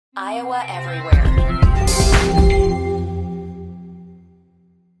Iowa Everywhere.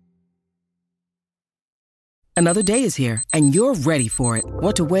 Another day is here, and you're ready for it.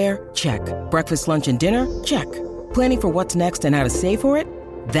 What to wear? Check. Breakfast, lunch, and dinner? Check. Planning for what's next and how to save for it?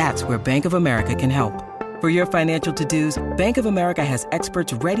 That's where Bank of America can help. For your financial to-dos, Bank of America has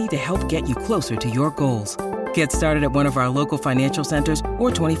experts ready to help get you closer to your goals. Get started at one of our local financial centers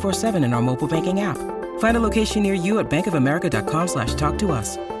or 24/7 in our mobile banking app. Find a location near you at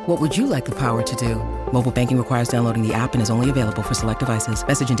bankofamerica.com/talktous. What would you like the power to do? Mobile banking requires downloading the app and is only available for select devices.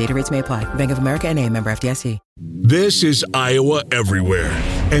 Message and data rates may apply. Bank of America N.A., member FDIC. This is Iowa Everywhere.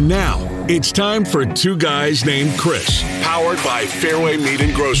 And now, it's time for Two Guys Named Chris, powered by Fairway Meat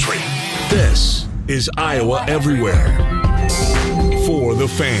and Grocery. This is Iowa Everywhere. For the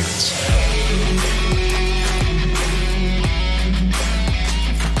fans.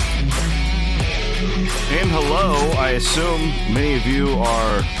 And hello, I assume many of you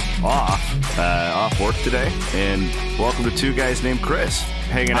are off work today, and welcome to Two Guys Named Chris,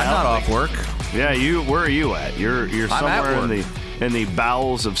 hanging out. I'm not off work. Yeah, where are you at? You're somewhere at in the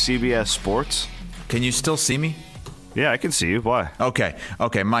bowels of CBS Sports. Can you still see me? Yeah, I can see you. Why? Okay.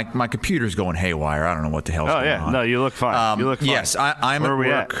 My computer's going haywire. I don't know what the hell's going on. Oh yeah, no, you look fine. You look fine. Yes, I'm where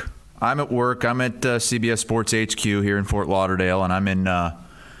at work. I'm at work. I'm at CBS Sports HQ here in Fort Lauderdale, and I'm in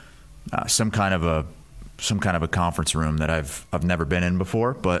some kind of a conference room that I've never been in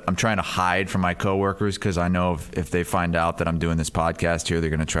before, but I'm trying to hide from my coworkers because I know if they find out that I'm doing this podcast here, they're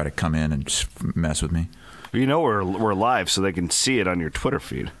going to try to come in and just mess with me. You know we're live, so they can see it on your Twitter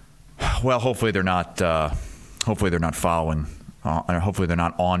feed. Well, hopefully they're not. Hopefully they're not following. Hopefully they're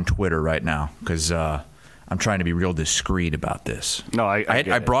not on Twitter right now because I'm trying to be real discreet about this. No,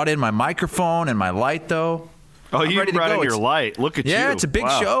 I brought in my microphone and my light though. Oh, you brought in your light. Look at you. Yeah, it's a big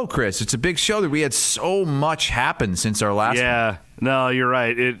show, Chris. It's a big show that we had so much happen since our last one. No, you're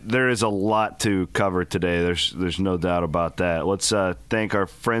right. There is a lot to cover today. There's no doubt about that. Let's thank our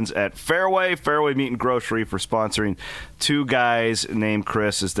friends at Fairway Meat and Grocery for sponsoring Two Guys Named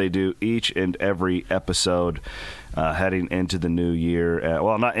Chris as they do each and every episode heading into the new year.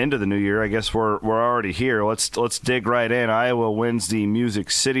 Well, not into the new year. I guess we're already here. Let's dig right in. Iowa wins the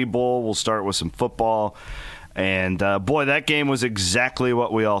Music City Bowl. We'll start with some football. And, boy, that game was exactly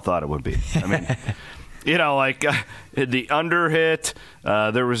what we all thought it would be. I mean, the under hit,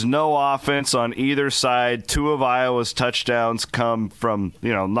 there was no offense on either side. Two of Iowa's touchdowns come from,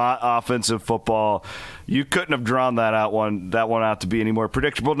 not offensive football. You couldn't have drawn that one out to be any more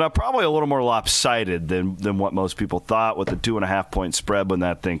predictable. Now, probably a little more lopsided than what most people thought with the 2.5-point spread when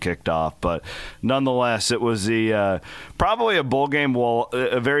that thing kicked off. But nonetheless, it was probably a bowl game,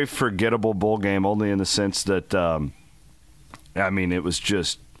 a very forgettable bowl game, only in the sense that, it was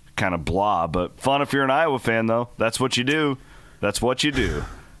just kind of blah. But fun if you're an Iowa fan, though. That's what you do. That's what you do.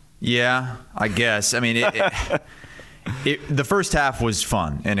 Yeah, I guess. I mean, the first half was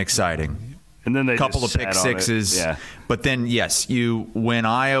fun and exciting. And then they couple of pick sixes. Yeah. But then, yes, when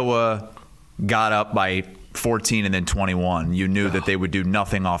Iowa got up by 14 and then 21, you knew that they would do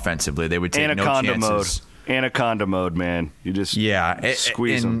nothing offensively. They would take Anaconda no chances. Anaconda mode, man. You just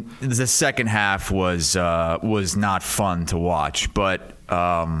squeeze them. The second half was not fun to watch, but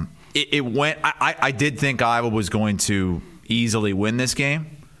it went. I did think Iowa was going to easily win this game,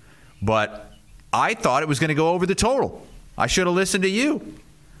 but I thought it was going to go over the total. I should have listened to you.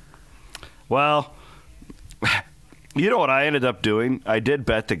 Well, you know what I ended up doing? I did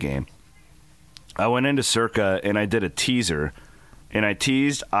bet the game. I went into Circa and I did a teaser, and I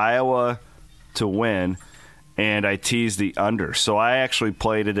teased Iowa to win, and I teased the under. So I actually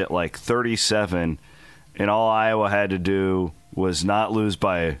played it at like 37, and all Iowa had to do was not lose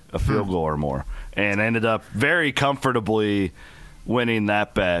by a field goal or more, and ended up very comfortably winning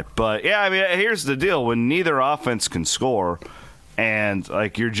that bet. But, yeah, I mean, here's the deal. When neither offense can score – and,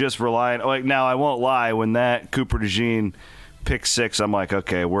 you're just relying – now, I won't lie. When that Cooper DeJean pick six, I'm like,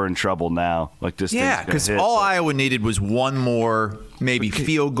 okay, we're in trouble now. This yeah, because all Iowa needed was one more maybe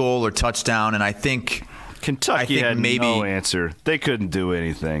field goal or touchdown, and I think – Kentucky had no answer. They couldn't do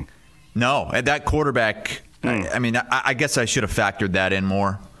anything. No. That quarterback I guess I should have factored that in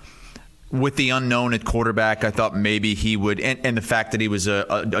more. With the unknown at quarterback, I thought maybe he would – and the fact that he was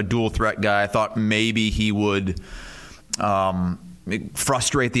a dual-threat guy, I thought maybe he would –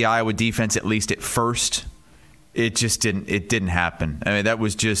 frustrate the Iowa defense at least at first. It just didn't happen. I mean, that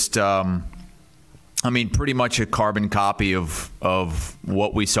was just pretty much a carbon copy of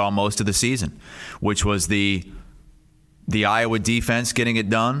what we saw most of the season, which was the Iowa defense getting it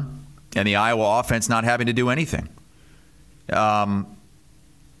done and the Iowa offense not having to do anything. I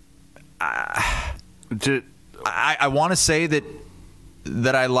want to say that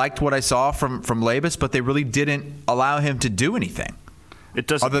that I liked what I saw from Labus, but they really didn't allow him to do anything. It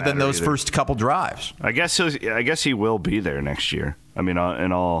doesn't other than those either. first couple drives. I guess he will be there next year. I mean,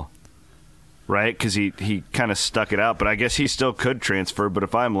 in all right, because he kind of stuck it out. But I guess he still could transfer. But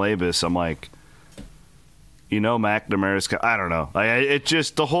if I'm Labus, I'm like, McNamara's. I don't know. It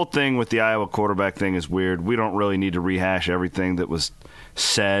just the whole thing with the Iowa quarterback thing is weird. We don't really need to rehash everything that was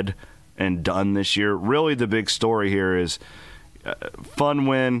said and done this year. Really, the big story here is fun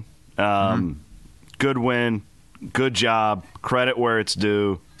win, good win. Good job. Credit where it's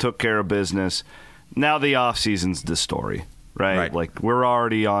due. Took care of business. Now the offseason's the story, right? Like, we're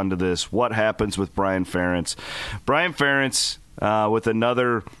already on to this. What happens with Brian Ferentz? Brian Ferentz with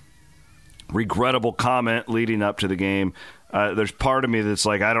another regrettable comment leading up to the game. There's part of me that's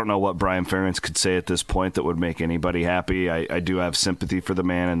like, I don't know what Brian Ferentz could say at this point that would make anybody happy. I do have sympathy for the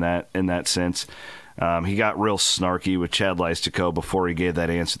man in that sense. He got real snarky with Chad Leistikow before he gave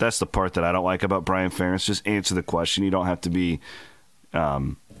that answer. That's the part that I don't like about Brian Ferentz. Just answer the question. You don't have to be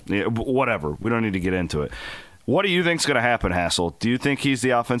whatever. We don't need to get into it. What do you think's going to happen, Hassel? Do you think he's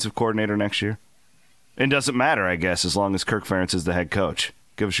the offensive coordinator next year? It doesn't matter, I guess, as long as Kirk Ferentz is the head coach.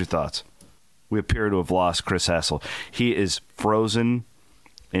 Give us your thoughts. We appear to have lost Chris Hassel. He is frozen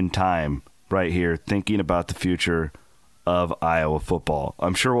in time right here thinking about the future of Iowa football.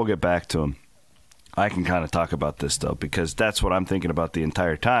 I'm sure we'll get back to him. I can kind of talk about this, though, because that's what I'm thinking about the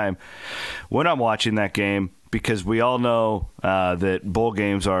entire time when I'm watching that game, because we all know that bowl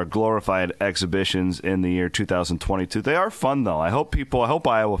games are glorified exhibitions in the year 2022. They are fun, though. I hope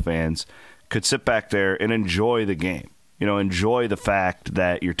Iowa fans could sit back there and enjoy the game. Enjoy the fact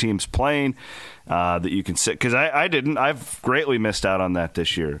that your team's playing, that you can sit. Because I didn't. I've greatly missed out on that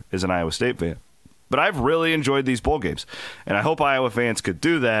this year as an Iowa State fan. But I've really enjoyed these bowl games. And I hope Iowa fans could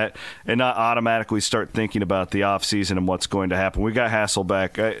do that and not automatically start thinking about the offseason and what's going to happen. We got Hassel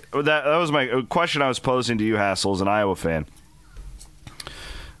back. That was my question I was posing to you, Hassel, as an Iowa fan.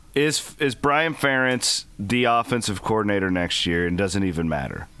 Is Brian Ferentz the offensive coordinator next year, and doesn't even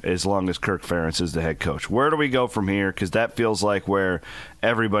matter as long as Kirk Ferentz is the head coach? Where do we go from here? Because that feels like where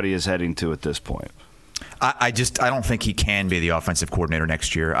everybody is heading to at this point. I don't think he can be the offensive coordinator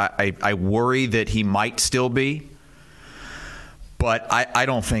next year. I worry that he might still be, but I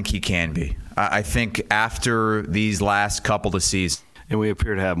don't think he can be. I think after these last couple of seasons. And we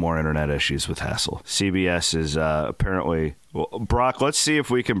appear to have more internet issues with Hassel. CBS is apparently... Well, Brock, let's see if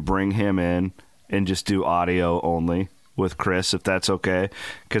we can bring him in and just do audio only with Chris, if that's okay,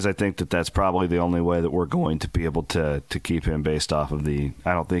 because I think that's probably the only way that we're going to be able to keep him based off of I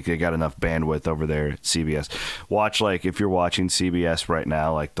don't think they got enough bandwidth over there at CBS. If you're watching CBS right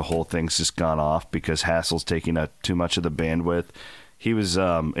now, like the whole thing's just gone off because Hassel's taking up too much of the bandwidth. He was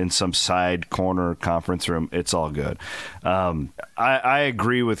in some side corner conference room. It's all good. I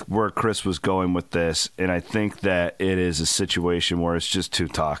agree with where Chris was going with this, and I think that it is a situation where it's just too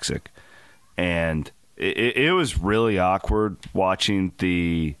toxic. And it was really awkward watching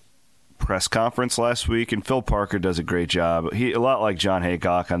the press conference last week, and Phil Parker does a great job. A lot like John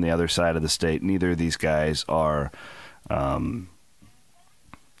Haycock on the other side of the state. Neither of these guys are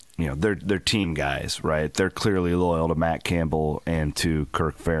they're team guys, right? They're clearly loyal to Matt Campbell and to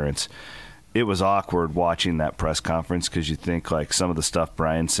Kirk Ferentz. It was awkward watching that press conference because you think like some of the stuff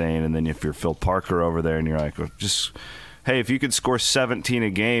Brian's saying, and then if you're Phil Parker over there and you're like, just, hey, if you could score 17 a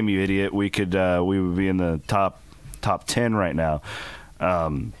game, you idiot, we would be in the top 10 right now.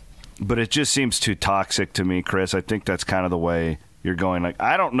 But it just seems too toxic to me, Chris. I think that's kind of the way you're going. Like,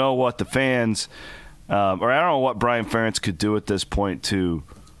 I don't know what the fans, or I don't know what Brian Ferentz could do at this point to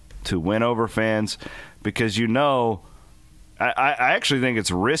win over fans, because I actually think it's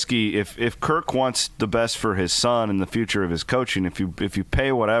risky if Kirk wants the best for his son and the future of his coaching. If you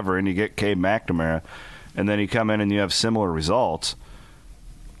pay whatever and you get Cade McNamara, and then you come in and you have similar results,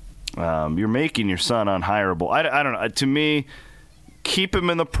 you're making your son unhireable. I don't know. To me, keep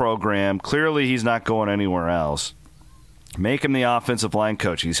him in the program. Clearly, he's not going anywhere else. Make him the offensive line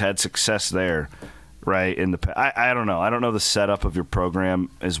coach. He's had success there. Right in I don't know. I don't know the setup of your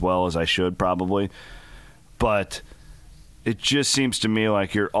program as well as I should probably, but it just seems to me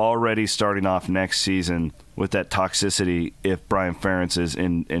like you're already starting off next season with that toxicity if Brian Ferentz is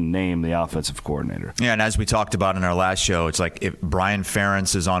in name the offensive coordinator. Yeah, and as we talked about in our last show, it's like if Brian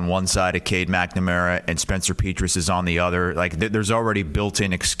Ferentz is on one side of Cade McNamara and Spencer Petras is on the other, like there's already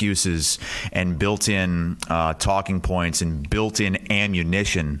built-in excuses and built-in talking points and built-in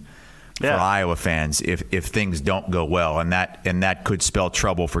ammunition for Iowa fans if things don't go well, and that could spell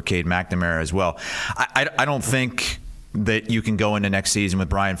trouble for Cade McNamara as well. I don't think that you can go into next season with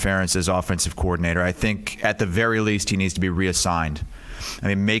Brian Ferentz as offensive coordinator. I think at the very least he needs to be reassigned I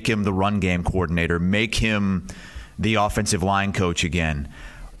mean, make him the run game coordinator, make him the offensive line coach again.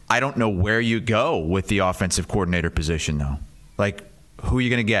 I don't know where you go with the offensive coordinator position, though. Like, who are you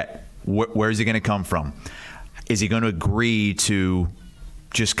going to get? Where's he going to come from? Is he going to agree to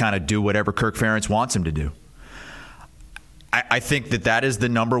just kind of do whatever Kirk Ferentz wants him to do? I think that is the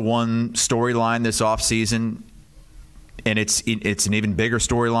number one storyline this offseason, and it's an even bigger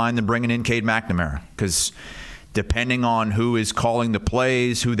storyline than bringing in Cade McNamara, because depending on who is calling the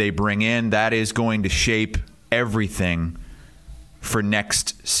plays, who they bring in, that is going to shape everything for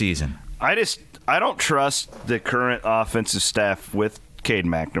next season. I don't trust the current offensive staff with Cade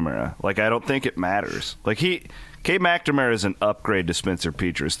McNamara. Like, I don't think it matters. Like, Cade McNamara is an upgrade to Spencer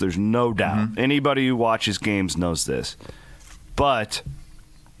Petras. There's no doubt. Mm-hmm. Anybody who watches games knows this. But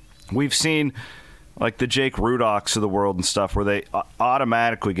we've seen, like, the Jake Rudocks of the world and stuff where they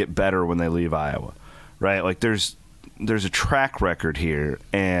automatically get better when they leave Iowa, right? Like, there's a track record here,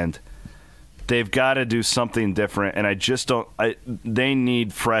 and they've got to do something different, and I just don't they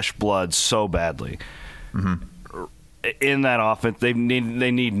need fresh blood so badly. Mm-hmm. In that offense, they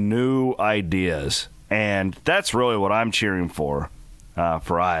need new ideas, and that's really what I'm cheering for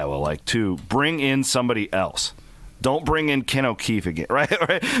Iowa. Like, to bring in somebody else. Don't bring in Ken O'Keefe again, right?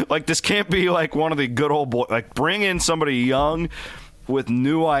 Like, this can't be like one of the good old boys. Like, bring in somebody young with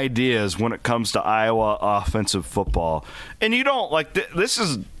new ideas when it comes to Iowa offensive football. And you don't, like, this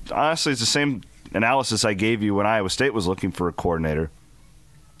is honestly, it's the same analysis I gave you when Iowa State was looking for a coordinator.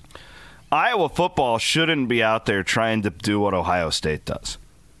 Iowa football shouldn't be out there trying to do what Ohio State does.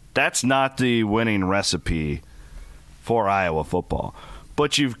 That's not the winning recipe for Iowa football.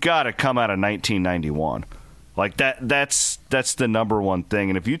 But you've got to come out of 1991. Like, that's the number one thing.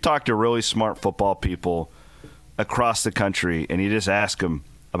 And if you talk to really smart football people across the country and you just ask them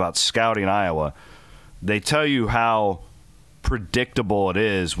about scouting Iowa, they tell you how predictable it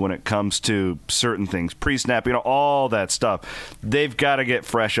is when it comes to certain things, pre-snap, all that stuff. They've got to get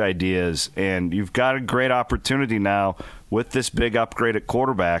fresh ideas, and you've got a great opportunity now with this big upgrade at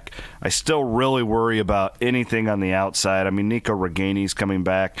quarterback. I still really worry about anything on the outside. I mean, Nico Regani's coming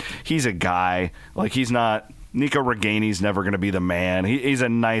back. He's a guy. Like, he's not – Nico Regani's never going to be the man. He's a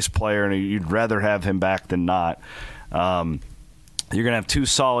nice player, and you'd rather have him back than not. You're going to have two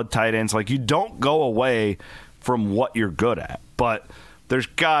solid tight ends. Like, you don't go away from what you're good at, but there's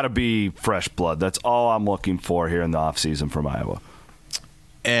got to be fresh blood. That's all I'm looking for here in the offseason from Iowa.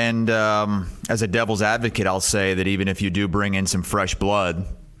 And as a devil's advocate, I'll say that even if you do bring in some fresh blood,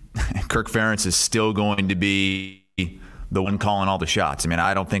 Kirk Ferentz is still going to be the one calling all the shots. I mean,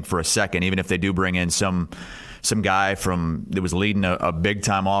 I don't think for a second, even if they do bring in some guy that was leading a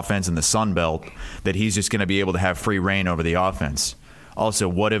big-time offense in the Sun Belt, that he's just going to be able to have free reign over the offense. Also,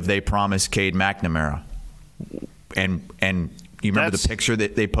 what if they promised Cade McNamara? And you remember the picture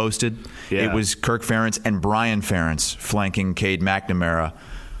that they posted? Yeah. It was Kirk Ferentz and Brian Ferentz flanking Cade McNamara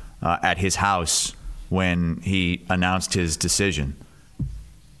at his house when he announced his decision.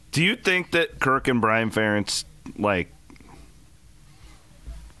 Do you think that Kirk and Brian Ferentz, like,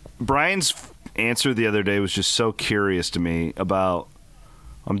 Brian's answer the other day was just so curious to me about,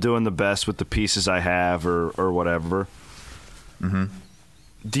 I'm doing the best with the pieces I have or whatever. Mm-hmm.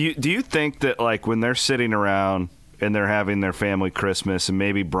 Do you think that, like, when they're sitting around and they're having their family Christmas and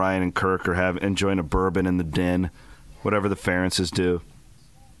maybe Brian and Kirk are enjoying a bourbon in the den, whatever the Ferentzes do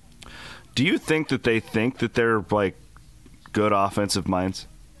you think that they think that they're, like, good offensive minds?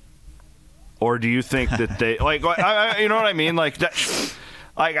 Or do you think that they, like, you know what I mean? Like, that,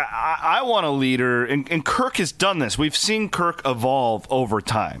 like, I want a leader, and Kirk has done this. We've seen Kirk evolve over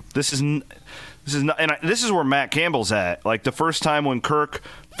time. This is not, and this is where Matt Campbell's at. Like, the first time when Kirk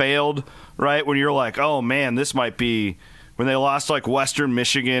failed, right, when you're like, oh man, this might be when they lost, like, Western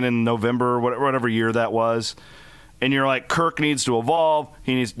Michigan in November, whatever year that was, and you're like, Kirk needs to evolve.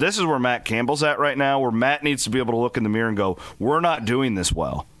 This is where Matt Campbell's at right now, where Matt needs to be able to look in the mirror and go, we're not doing this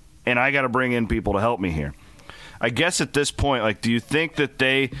well, and I got to bring in people to help me here. I guess at this point, like, do you think that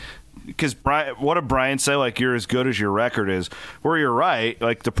because what did Brian say? Like, you're as good as your record is. Where you're right,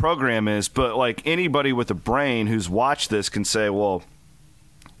 like, the program is, but, like, anybody with a brain who's watched this can say, well,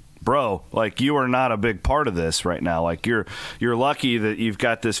 bro, like, you are not a big part of this right now. Like, you're lucky that you've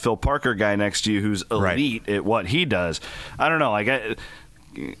got this Phil Parker guy next to you who's elite at what he does. I don't know. Like,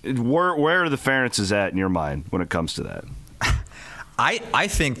 where are the Ferentzes at in your mind when it comes to that? I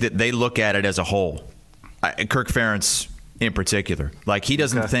think that they look at it as a whole. Kirk Ferentz in particular. Like, he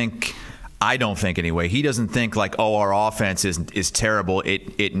doesn't think, I don't think anyway, he doesn't think like, oh, our offense is terrible.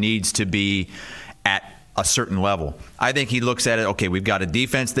 It needs to be at a certain level. I think he looks at it, okay, we've got a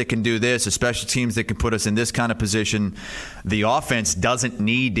defense that can do this, a special teams that can put us in this kind of position. The offense doesn't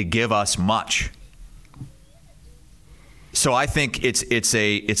need to give us much. So I think it's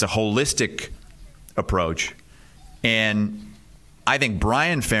a holistic approach. And I think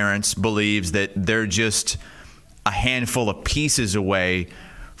Brian Ferentz believes that they're just a handful of pieces away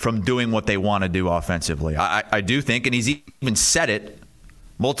from doing what they want to do offensively. I do think, and he's even said it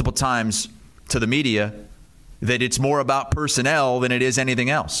multiple times to the media, that it's more about personnel than it is anything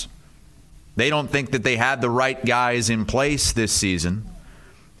else. They don't think that they had the right guys in place this season,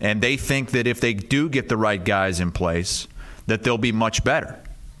 and they think that if they do get the right guys in place, that they'll be much better.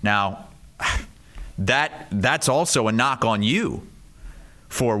 Now, that's also a knock on you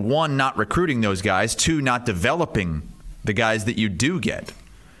for, one, not recruiting those guys, two, not developing the guys that you do get,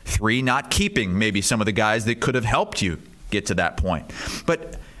 three, not keeping maybe some of the guys that could have helped you get to that point.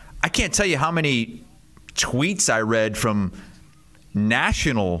 But I can't tell you how many tweets I read from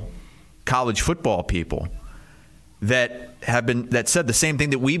national college football people that said the same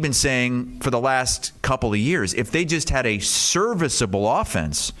thing that we've been saying for the last couple of years. If they just had a serviceable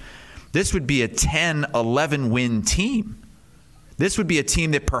offense, this would be a 10-11 win team. This would be a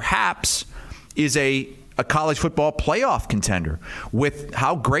team that perhaps is a college football playoff contender with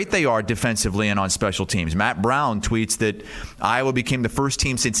how great they are defensively and on special teams. Matt Brown tweets that Iowa became the first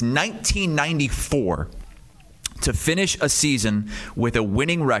team since 1994 to finish a season with a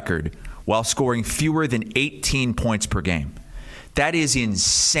winning record while scoring fewer than 18 points per game. That is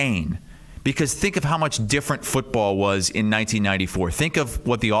insane, because think of how much different football was in 1994. Think of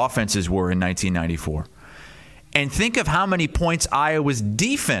what the offenses were in 1994. And think of how many points Iowa's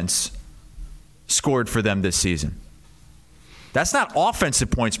defense scored for them this season. That's not offensive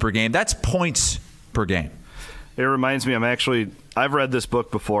points per game. That's points per game. It reminds me, I've read this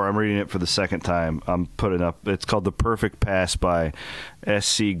book before. I'm reading it for the second time. I'm putting up. It's called The Perfect Pass by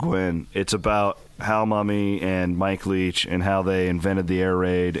S.C. Gwynn. It's about Hal Mumme and Mike Leach and how they invented the air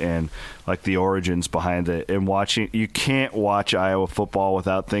raid and like the origins behind it. And you can't watch Iowa football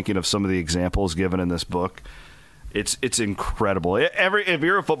without thinking of some of the examples given in this book. It's incredible. If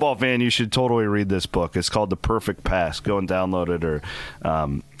you're a football fan, you should totally read this book. It's called The Perfect Pass. Go and download it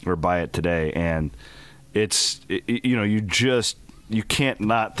or buy it today. And you can't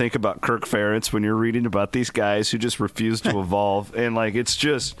not think about Kirk Ferentz when you're reading about these guys who just refuse to evolve. And it's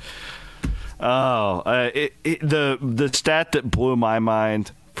just the stat that blew my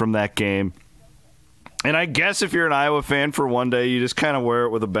mind from that game. And I guess if you're an Iowa fan for one day, you just kind of wear it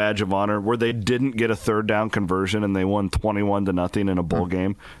with a badge of honor, where they didn't get a third down conversion and they won 21-0 in a bowl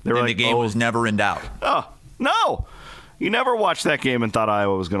game. The game was never in doubt. Oh, no. You never watched that game and thought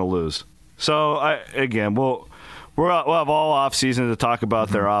Iowa was going to lose. So, we'll have all offseason to talk about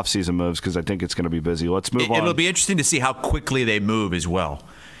their offseason moves, because I think it's going to be busy. Let's move on. It'll be interesting to see how quickly they move as well,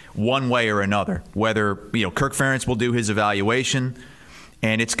 one way or another. Whether Kirk Ferentz will do his evaluation,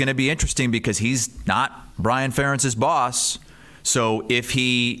 and it's going to be interesting because he's not Brian Ferentz's boss. So if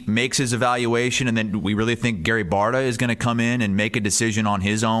he makes his evaluation, and then we really think Gary Barta is going to come in and make a decision on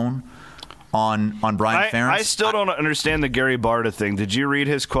his own on Brian Ferentz. I still don't understand the Gary Barta thing. Did you read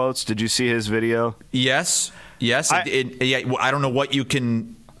his quotes? Did you see his video? Yes. I don't know what you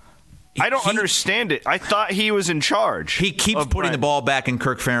can. I don't understand it. I thought he was in charge. He keeps putting the ball back in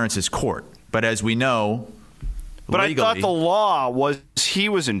Kirk Ferentz's court, but as we know. But legally, I thought the law was he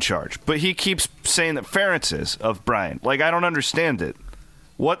was in charge. But he keeps saying that Ferentz is of Brian. I don't understand it.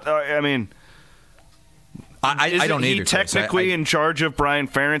 What I mean, I don't either. Is he technically in charge of Brian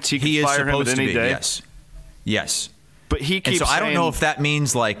Ferentz? He can fire him at any day. Yes. But he keeps. And so I don't know if that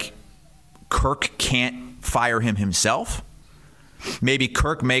means Kirk can't fire him himself. Maybe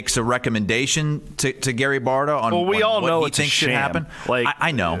Kirk makes a recommendation to Gary Barta on what he thinks should happen.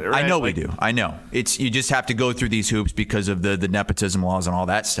 I know. Right? I know we do. I know. You just have to go through these hoops because of the nepotism laws and all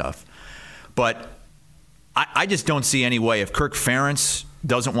that stuff. But I just don't see any way. If Kirk Ferentz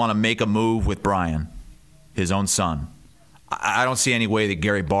doesn't want to make a move with Brian, his own son, I don't see any way that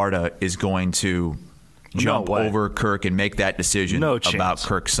Gary Barta is going to jump over Kirk and make that decision about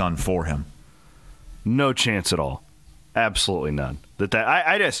Kirk's son for him. No chance at all. Absolutely none.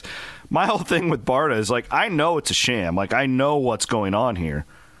 My whole thing with Barta is I know it's a sham. I know what's going on here.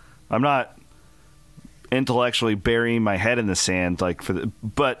 I'm not intellectually burying my head in the sand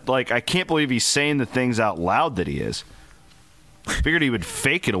but I can't believe he's saying the things out loud that he is. Figured he would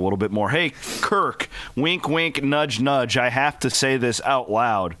fake it a little bit more. Hey, Kirk, wink, wink, nudge, nudge. I have to say this out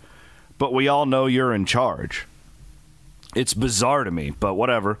loud, but we all know you're in charge. It's bizarre to me, but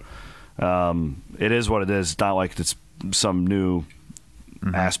whatever. It is what it is. It's not like it's some new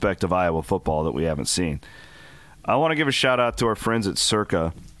aspect of Iowa football that we haven't seen. I want to give a shout-out to our friends at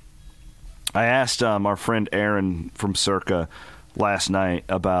Circa. I asked our friend Aaron from Circa last night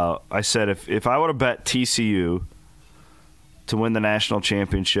about, I said, if I would have bet TCU to win the national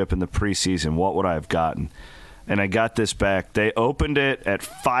championship in the preseason, what would I have gotten? And I got this back. They opened it at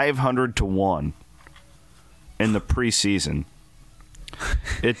 500-1 in the preseason.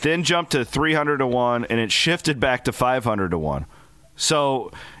 It then jumped to 300-1, and it shifted back to 500-1.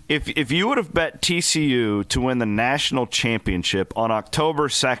 So if you would have bet TCU to win the national championship on October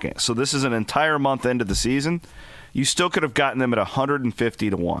 2nd, so this is an entire month into the season, you still could have gotten them at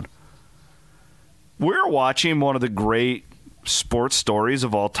 150-1. We're watching one of the great sports stories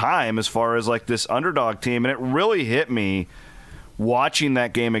of all time as far as like this underdog team, and it really hit me watching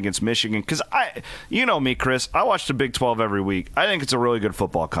that game against Michigan because you know me, Chris, I watch the Big 12 every week. I think it's a really good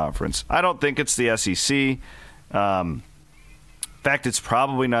football conference. I don't think it's the SEC. In fact, it's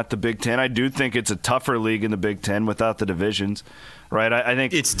probably not the Big Ten. I do think it's a tougher league in the Big Ten without the divisions, right? I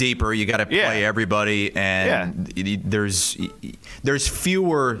think it's deeper. You got to play everybody, and there's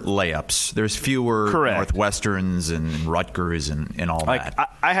fewer layups. There's fewer Northwesterns and Rutgers and all that.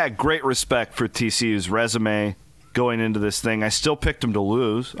 I had great respect for TCU's resume going into this thing. I still picked them to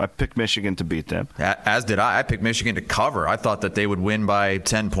lose. I picked Michigan to beat them. As did I. I picked Michigan to cover. I thought that they would win by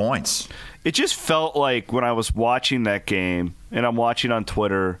 10 points. It just felt like when I was watching that game, and I'm watching on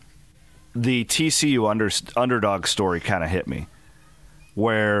Twitter, the TCU underdog story kind of hit me.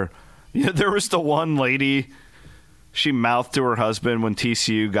 Where there was the one lady, she mouthed to her husband when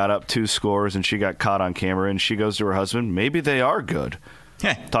TCU got up 2 scores and she got caught on camera, and she goes to her husband, maybe they are good.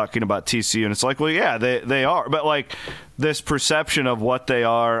 Talking about TCU, and it's like, well, yeah, they are. But, like, this perception of what they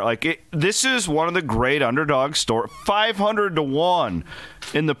are, like, this is one of the great underdog stories. 500-1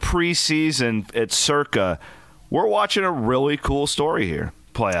 in the preseason at Circa. We're watching a really cool story here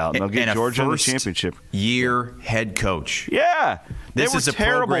play out, and they'll get Georgia in the championship. Year head coach. Yeah. This is a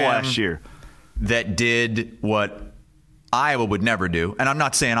terrible program last year that did what Iowa would never do. And I'm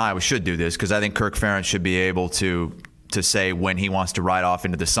not saying Iowa should do this because I think Kirk Ferentz should be able to say when he wants to ride off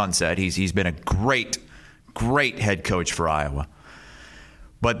into the sunset. He's been a great head coach for Iowa.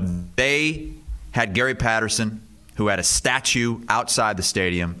 But they had Gary Patterson, who had a statue outside the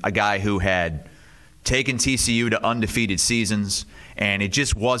stadium, a guy who had taken TCU to undefeated seasons, and it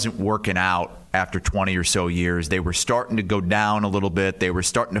just wasn't working out after 20 or so years. They were starting to go down a little bit. They were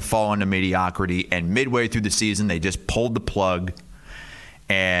starting to fall into mediocrity, and midway through the season, they just pulled the plug,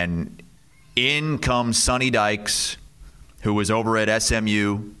 and in comes Sonny Dykes, who was over at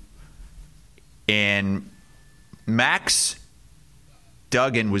SMU, and Max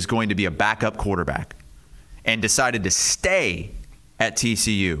Duggan was going to be a backup quarterback and decided to stay at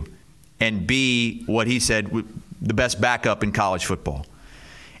TCU and be what he said the best backup in college football.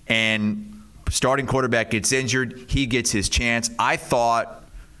 And starting quarterback gets injured. He gets his chance. I thought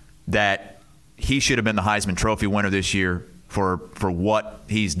that he should have been the Heisman Trophy winner this year for what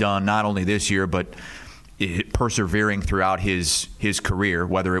he's done, not only this year, but persevering throughout his career,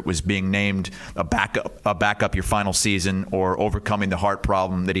 whether it was being named a backup your final season or overcoming the heart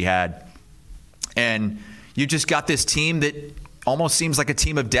problem that he had. And you just got this team that almost seems like a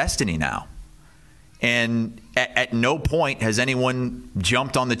team of destiny now. And at no point has anyone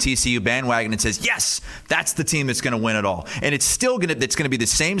jumped on the TCU bandwagon and says, yes, that's the team that's going to win it all. And it's still going to be the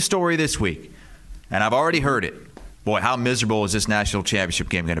same story this week. And I've already heard it. Boy, how miserable is this national championship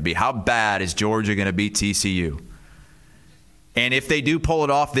game going to be? How bad is Georgia going to beat TCU? And if they do pull it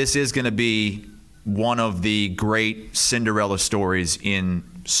off, this is going to be one of the great Cinderella stories in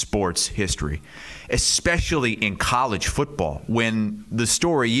sports history, especially in college football, when the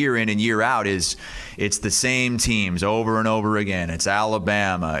story year in and year out is it's the same teams over and over again. It's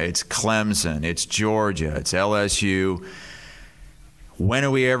Alabama, it's Clemson, it's Georgia, it's LSU. When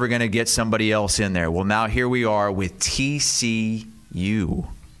are we ever going to get somebody else in there? Well, now here we are with TCU,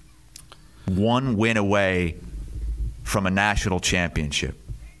 one win away from a national championship.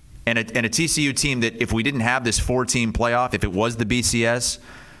 And a TCU team that if we didn't have this 4-team playoff, if it was the BCS,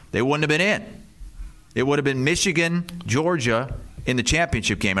 they wouldn't have been in. It would have been Michigan, Georgia in the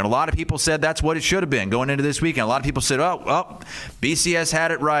championship game. And a lot of people said that's what it should have been going into this weekend. A lot of people said, oh, BCS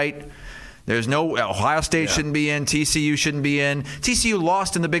had it right. There's no Ohio State shouldn't be in. TCU shouldn't be in. TCU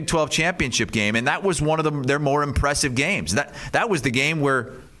lost in the Big 12 championship game, and that was one of their more impressive games. That was the game where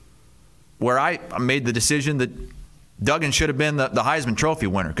I made the decision that Duggan should have been the Heisman Trophy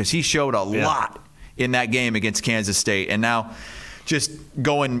winner because he showed a lot in that game against Kansas State. And now just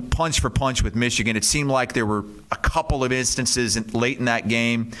going punch for punch with Michigan. It seemed like there were a couple of instances late in that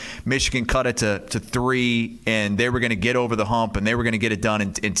game. Michigan cut it to 3, and they were going to get over the hump, and they were going to get it done,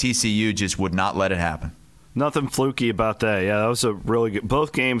 and TCU just would not let it happen. Nothing fluky about that. Yeah, that was a really good –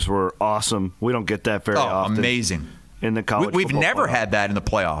 both games were awesome. We don't get that very often. Amazing. In the college We've never playoff. had that in the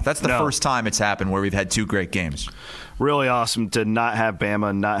playoff. That's the first time it's happened where we've had 2 great games. Really awesome to not have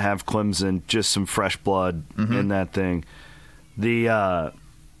Bama, not have Clemson, just some fresh blood in that thing. So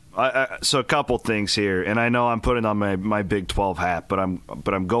a couple things here, and I know I'm putting on my Big 12 hat, but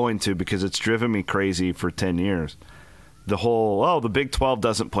I'm going to because it's driven me crazy for 10 years. The whole the Big 12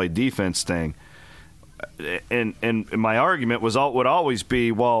 doesn't play defense thing, and my argument would always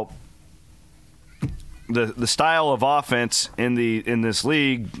be, well, the style of offense in this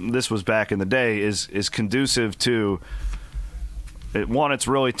league, this was back in the day, is conducive to one, it's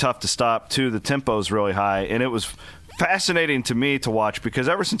really tough to stop. 2, the tempo's really high, and it was fascinating to me to watch because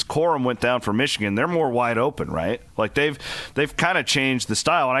ever since Corum went down for Michigan, they're more wide open, right? Like they've kind of changed the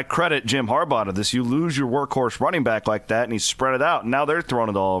style, and I credit Jim Harbaugh to this. You lose your workhorse running back like that, and he's spread it out, and now they're throwing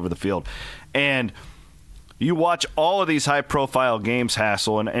it all over the field, and you watch all of these high-profile games,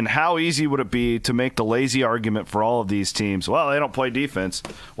 Hassel, and how easy would it be to make the lazy argument for all of these teams? Well, they don't play defense.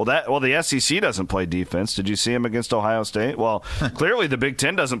 Well, the SEC doesn't play defense. Did you see them against Ohio State? Well, clearly the Big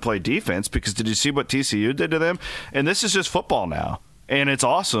Ten doesn't play defense because did you see what TCU did to them? And this is just football now, and it's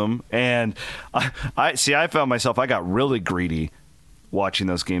awesome. And I found myself, I got really greedy watching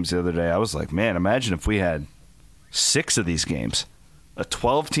those games the other day. I was like, man, imagine if we had 6 of these games. A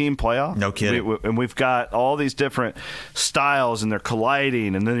 12-team playoff? No kidding. And we've got all these different styles, and they're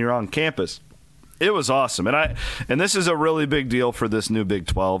colliding, and then you're on campus. It was awesome. And this is a really big deal for this new Big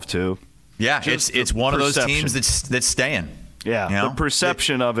 12, too. Yeah, it's one of those teams that's staying. Yeah, you know? The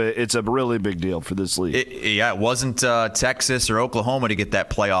perception of it's a really big deal for this league. It wasn't Texas or Oklahoma to get that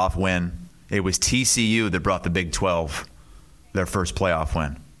playoff win. It was TCU that brought the Big 12 their first playoff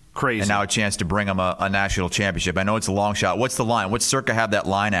win. Crazy. And now a chance to bring them a national championship. I know it's a long shot. What's the line? What's Circa have that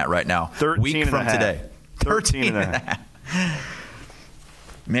line at right now? 13 Week from today. 13 and a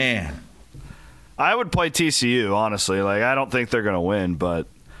half. Man. I would play TCU, honestly. Like, I don't think they're going to win, but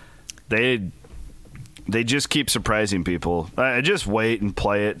they just keep surprising people. Just wait and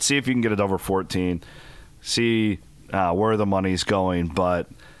play it. See if you can get it over 14. See where the money's going. But,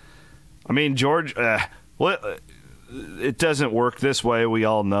 I mean, Georgia it doesn't work this way, we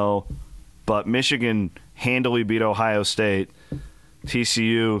all know. But Michigan handily beat Ohio State.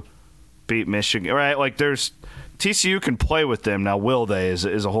 TCU beat Michigan. Right? Like, TCU can play with them. Now, will they is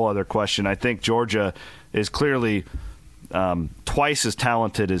a whole other question. I think Georgia is clearly twice as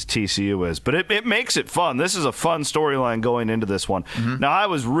talented as TCU is. But it makes it fun. This is a fun storyline going into this one. Mm-hmm. Now, I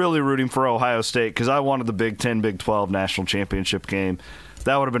was really rooting for Ohio State because I wanted the Big 10, Big 12 national championship game.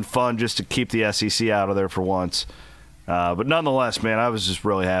 That would have been fun just to keep the SEC out of there for once. But nonetheless, man, I was just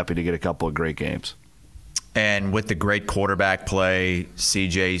really happy to get a couple of great games. And with the great quarterback play,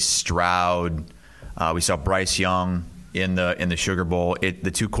 C.J. Stroud, we saw Bryce Young in the Sugar Bowl.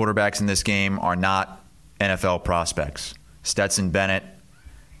 The 2 quarterbacks in this game are not NFL prospects. Stetson Bennett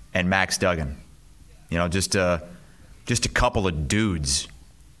and Max Duggan. You know, just a couple of dudes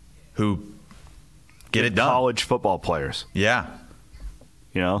who get it done. College football players. Yeah.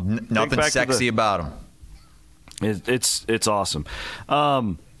 You know, nothing sexy about them. It's awesome.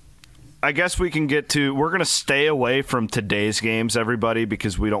 I guess we can get to – we're going to stay away from today's games, everybody,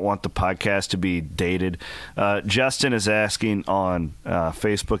 because we don't want the podcast to be dated. Justin is asking on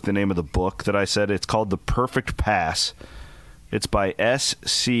Facebook the name of the book that I said. It's called The Perfect Pass. It's by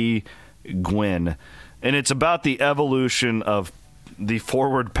S.C. Gwynn, and it's about the evolution of the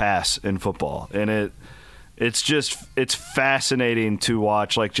forward pass in football. And it's fascinating to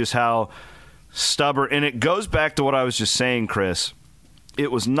watch, like just how – stubborn, and it goes back to what I was just saying, Chris.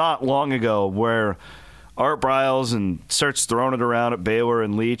 It was not long ago where Art Briles starts throwing it around at Baylor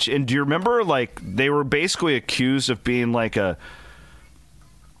and Leach. And do you remember, like, they were basically accused of being like a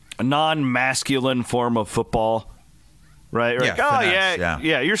non-masculine form of football, right? Yeah, like, finesse,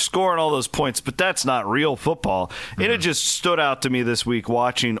 yeah, you're scoring all those points, but that's not real football. Mm-hmm. And it just stood out to me this week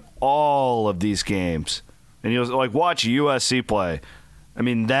watching all of these games. And you know, like, watch USC play. I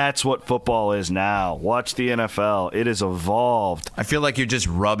mean, that's what football is now. Watch the NFL. It has evolved. I feel like you're just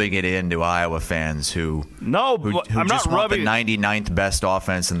rubbing it into Iowa fans who I'm just not want rubbing the 99th best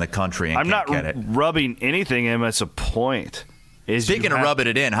offense in the country and I'm can't not get it. Rubbing anything in. That's a point. Speaking of rubbing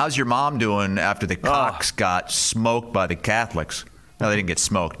it in, how's your mom doing after the Cox got smoked by the Catholics? No, they didn't get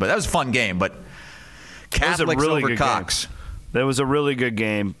smoked, but that was a fun game. But Catholics over Cox. That was a really good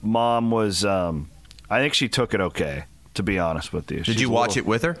game. Mom was, I think she took it okay. to be honest with you. Did you watch it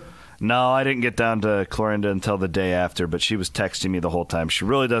with her? No, I didn't get down to Clorinda until the day after, but she was texting me the whole time. She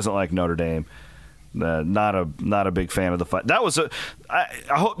really doesn't like Notre Dame. Not a big fan of the fight. That was I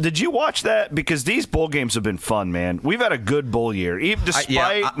hope. Did you watch that? Because these bowl games have been fun, man. We've had a good bowl year, even despite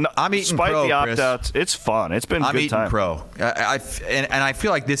the opt-outs. It's fun. It's been a good time. I'm eating crow. And I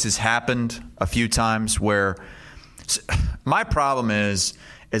feel like this has happened a few times where my problem is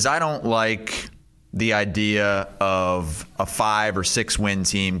I don't like the idea of a 5 or 6 win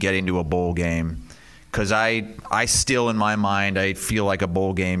team getting to a bowl game, because I still, in my mind, I feel like a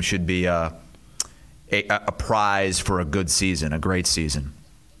bowl game should be a prize for a good season, a great season.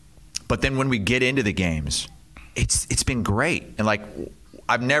 But then when we get into the games, it's been great. And like,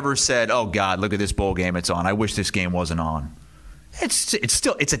 I've never said, "Oh God, look at this bowl game it's on. I wish this game wasn't on." It's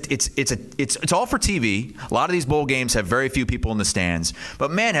all for TV. A lot of these bowl games have very few people in the stands, but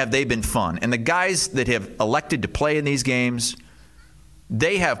man, have they been fun. And the guys that have elected to play in these games,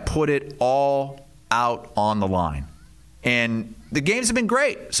 they have put it all out on the line. And the games have been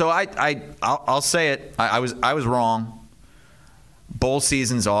great. So I'll say it. I was wrong. Bowl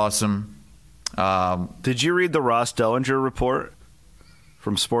season's awesome. Did you read the Ross Dellinger report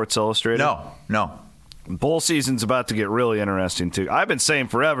from Sports Illustrated? No. Bowl season's about to get really interesting too. I've been saying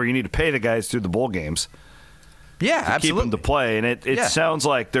forever you need to pay the guys through the bowl games. Yeah, to absolutely. Keep them to play, and it sounds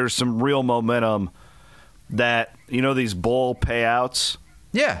like there's some real momentum that these bowl payouts.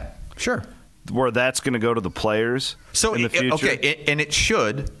 Yeah, sure. Where that's going to go to the players in the future. Okay, and it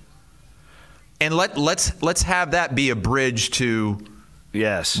should. And let's have that be a bridge to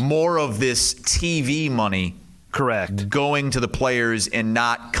more of this TV money. Correct. Going to the players and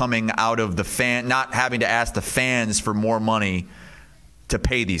not coming out of the fan, not having to ask the fans for more money to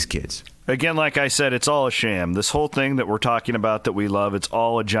pay these kids. Again, like I said, it's all a sham. This whole thing that we're talking about that we love, it's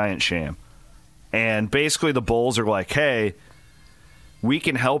all a giant sham. And basically the Bulls are like, hey, we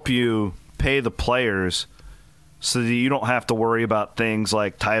can help you pay the players so that you don't have to worry about things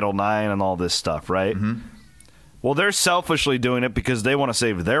like Title IX and all this stuff, right? Mm-hmm. Well, they're selfishly doing it because they want to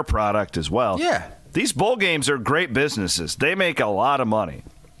save their product as well. Yeah. These bowl games are great businesses. They make a lot of money.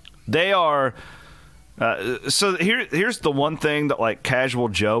 They are so here's the one thing that like casual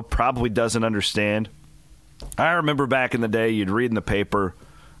Joe probably doesn't understand. I remember back in the day you'd read in the paper,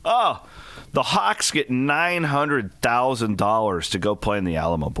 oh, the Hawks get $900,000 to go play in the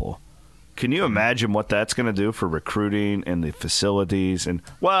Alamo Bowl. Can you imagine what that's going to do for recruiting and the facilities? And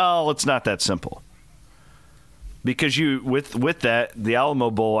well, it's not that simple. Because with that, the Alamo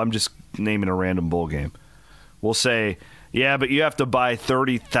Bowl, I'm just naming a random bowl game, will say, yeah, but you have to buy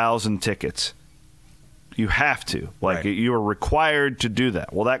 30,000 tickets. You have to. Like, right. You are required to do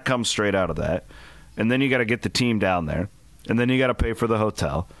that. Well, that comes straight out of that. And then you got to get the team down there. And then you got to pay for the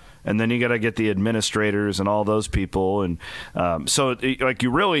hotel. And then you got to get the administrators and all those people. And so, like, you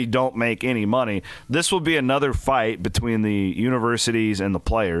really don't make any money. This will be another fight between the universities and the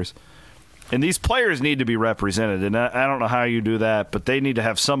players. And these players need to be represented. And I don't know how you do that, but they need to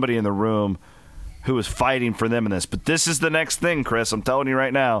have somebody in the room who is fighting for them in this. But this is the next thing, Chris. I'm telling you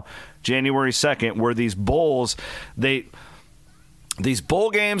right now, January 2nd, where these bowls, these bowl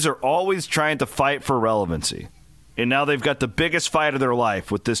games are always trying to fight for relevancy. And now they've got the biggest fight of their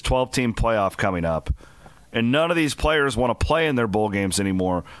life with this 12-team playoff coming up. And none of these players want to play in their bowl games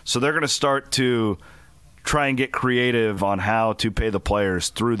anymore. So they're going to start to try and get creative on how to pay the players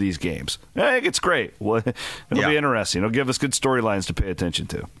through these games. I think it's great. It'll be interesting. It'll give us good storylines to pay attention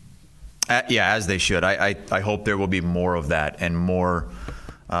to. As they should. I hope there will be more of that and more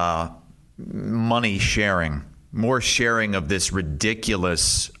money sharing, more sharing of this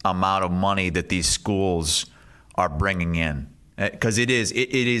ridiculous amount of money that these schools are bringing in. Because it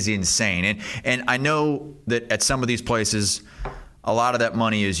is insane. And I know that at some of these places, a lot of that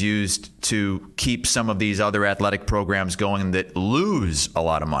money is used to keep some of these other athletic programs going that lose a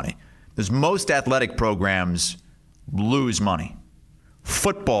lot of money. Because most athletic programs lose money.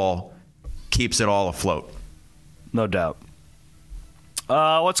 Football keeps it all afloat. No doubt.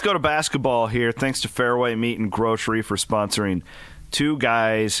 Let's go to basketball here. Thanks to Fairway Meat and Grocery for sponsoring Two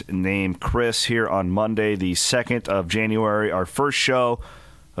Guys Named Chris here on Monday, the 2nd of January, our first show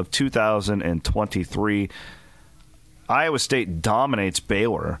of 2023. Iowa State dominates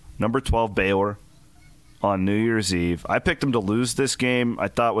Baylor, number 12 Baylor, on New Year's Eve. I picked them to lose this game. I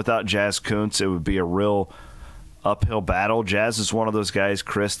thought without Jazz Kuntz, it would be a real uphill battle. Jazz is one of those guys,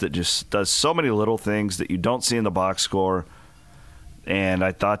 Chris, that just does so many little things that you don't see in the box score, and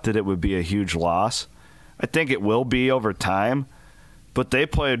I thought that it would be a huge loss. I think it will be over time, but they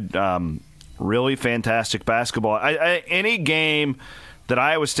played really fantastic basketball. Any game that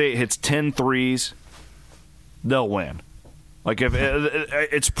Iowa State hits 10 threes they'll win. Like, if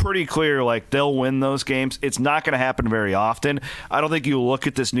it's pretty clear, like, they'll win those games. It's not going to happen very often. I don't think you look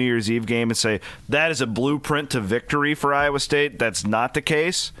at this New Year's Eve game and say, that is a blueprint to victory for Iowa State. That's not the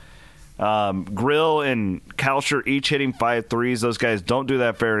case. Grill and Kalsher each hitting 5 threes. Those guys don't do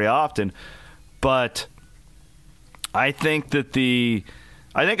that very often. But I think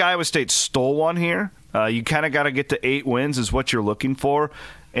Iowa State stole one here. You kind of got to get to 8 wins is what you're looking for.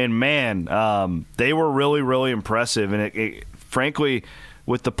 And, man, they were really, really impressive. And, it, frankly,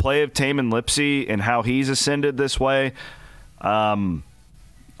 with the play of Tamin Lipsey and how he's ascended this way, I'm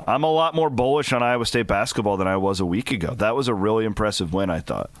a lot more bullish on Iowa State basketball than I was a week ago. That was a really impressive win, I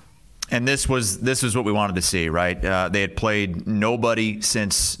thought. And this was what we wanted to see, right? They had played nobody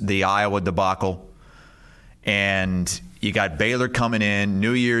since the Iowa debacle. And you got Baylor coming in,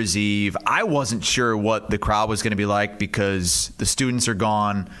 New Year's Eve. I wasn't sure what the crowd was going to be like because the students are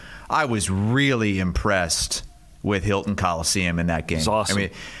gone. I was really impressed with Hilton Coliseum in that game. It's awesome. I mean,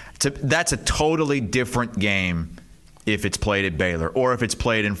 that's a totally different game if it's played at Baylor or if it's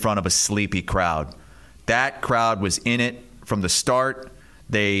played in front of a sleepy crowd. That crowd was in it from the start.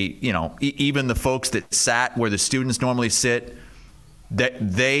 They, even the folks that sat where the students normally sit, that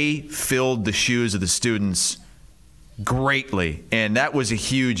they filled the shoes of the students greatly, and that was a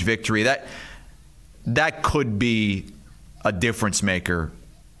huge victory. That could be a difference maker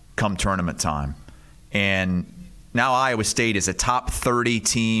come tournament time. And now Iowa State is a top 30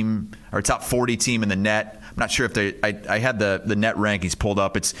 team or top 40 team in the net. I'm not sure if I had the net rankings pulled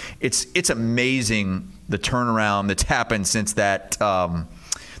up. It's amazing the turnaround that's happened since that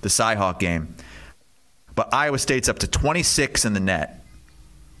the Cyhawk game. But Iowa State's up to 26 in the net,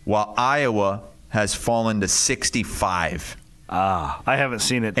 while Iowa has fallen to 65. I haven't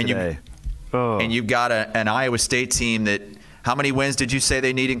seen it today. And you've got an Iowa State team that, how many wins did you say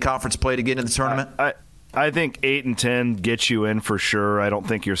they need in conference play to get into the tournament? I think 8 and 10 gets you in for sure. I don't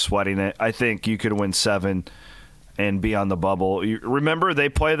think you're sweating it. I think you could win 7 and be on the bubble. Remember, they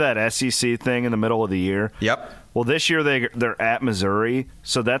play that SEC thing in the middle of the year? Yep. Well, this year they're at Missouri,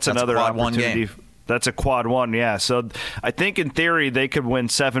 so that's another opportunity. That's a quad 1, yeah. So I think in theory they could win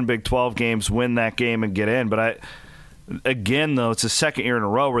 7 Big 12 games, win that game, and get in. But again, though, it's the second year in a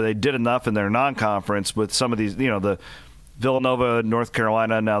row where they did enough in their non-conference with some of these, the Villanova, North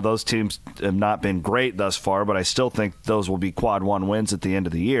Carolina. Now those teams have not been great thus far, but I still think those will be quad 1 wins at the end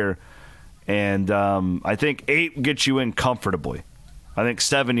of the year. And I think 8 gets you in comfortably. I think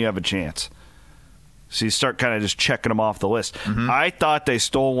 7 you have a chance. So you start kind of just checking them off the list. Mm-hmm. I thought they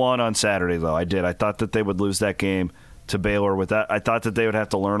stole one on Saturday, though. I did. I thought that they would lose that game to Baylor with that. I thought that they would have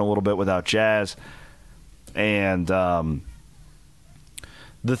to learn a little bit without Jazz. And the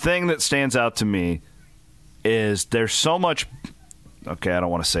thing that stands out to me is there's so much – okay, I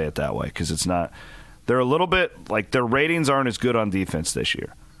don't want to say it that way because it's not – they're a little bit – like their ratings aren't as good on defense this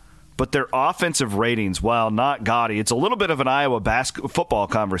year. But their offensive ratings, while not gaudy, it's a little bit of an Iowa football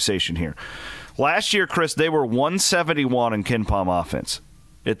conversation here. Last year, Chris, they were 171 in KenPom offense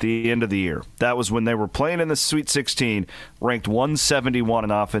at the end of the year. That was when they were playing in the Sweet 16, ranked 171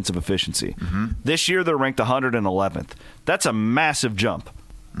 in offensive efficiency. Mm-hmm. This year, they're ranked 111th. That's a massive jump.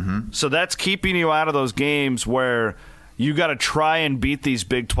 Mm-hmm. So that's keeping you out of those games where you got to try and beat these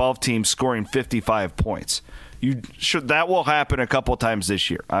Big 12 teams scoring 55 points. That will happen a couple times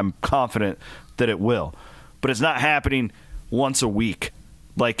this year. I'm confident that it will. But it's not happening once a week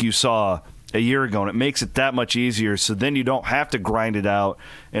like you saw a year ago, and it makes it that much easier. So then you don't have to grind it out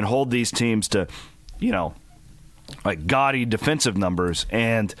and hold these teams to, like gaudy defensive numbers.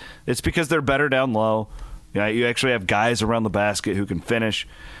 And it's because they're better down low. You actually have guys around the basket who can finish.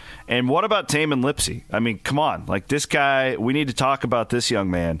 And what about Tamin Lipsey? I mean, come on. Like this guy, we need to talk about this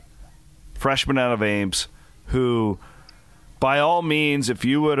young man, freshman out of Ames, who, by all means,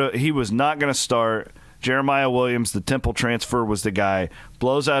 he was not going to start. Jeremiah Williams, the Temple transfer, was the guy,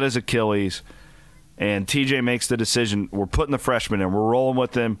 blows out his Achilles, and TJ makes the decision, we're putting the freshman in, we're rolling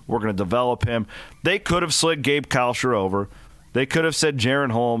with him, we're going to develop him. They could have slid Gabe Kalsher over. They could have said,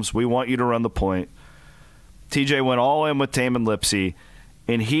 Jaron Holmes, we want you to run the point. TJ went all in with Tamin Lipsey,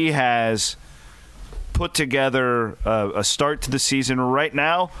 and he has put together a start to the season right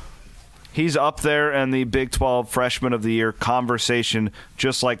now. He's up there in the Big 12 Freshman of the Year conversation,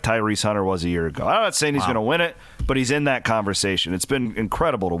 just like Tyrese Hunter was a year ago. I'm not saying he's going to win it, but he's in that conversation. It's been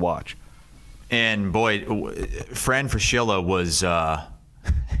incredible to watch. And, boy, Fran Fraschilla was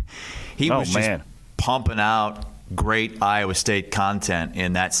just pumping out great Iowa State content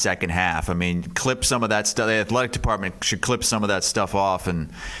in that second half. I mean, clip some of that stuff. The athletic department should clip some of that stuff off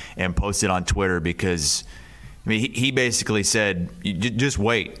and post it on Twitter because I mean, he basically said, just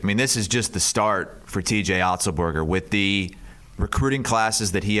wait. I mean, this is just the start for TJ Otzelberger. With the recruiting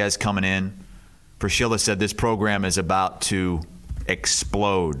classes that he has coming in, Fraschilla said this program is about to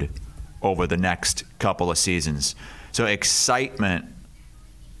explode over the next couple of seasons. So excitement,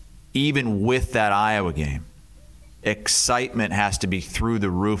 even with that Iowa game, excitement has to be through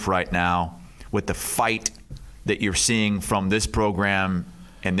the roof right now with the fight that you're seeing from this program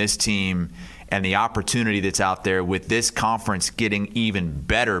and this team and the opportunity that's out there with this conference getting even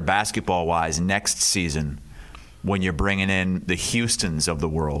better basketball-wise next season when you're bringing in the Houstons of the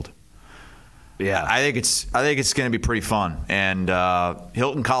world. Yeah, I think it's going to be pretty fun. And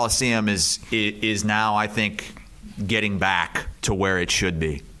Hilton Coliseum is now, I think, getting back to where it should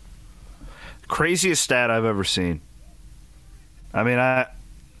be. Craziest stat I've ever seen. I mean, I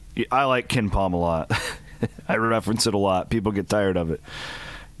like Ken Palm a lot. I reference it a lot. People get tired of it.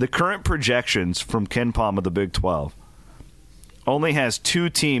 The current projections from Ken Palm of the Big 12 only has 2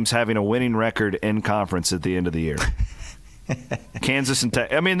 teams having a winning record in conference at the end of the year. Kansas and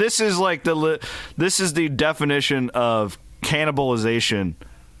Texas. I mean, this is like this is the definition of cannibalization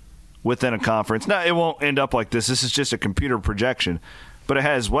within a conference. Now, it won't end up like this. This is just a computer projection. But it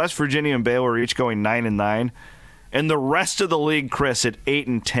has West Virginia and Baylor each going 9-9, and the rest of the league, Chris, at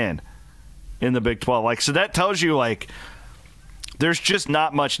 8-10 in the Big 12. Like, so that tells you, like, there's just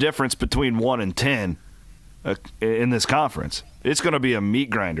not much difference between 1 and 10 in this conference. It's going to be a meat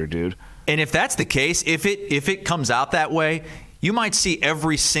grinder, dude. And if that's the case, if it comes out that way, you might see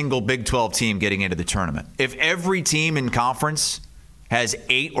every single Big 12 team getting into the tournament. If every team in conference has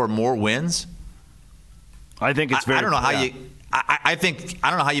 8 or more wins, I think it's very. I don't know how you. I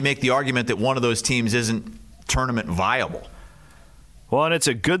don't know how you make the argument that one of those teams isn't tournament viable. Well, and it's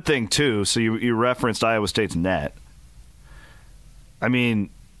a good thing too. So you referenced Iowa State's net. I mean,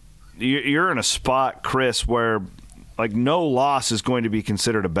 you're in a spot, Chris, where like no loss is going to be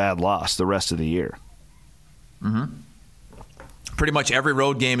considered a bad loss the rest of the year. Mm-hmm. Pretty much every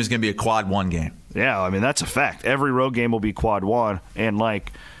road game is going to be a quad 1 game. Yeah, I mean, that's a fact. Every road game will be quad 1, and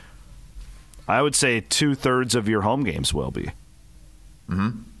like I would say 2/3 of your home games will be.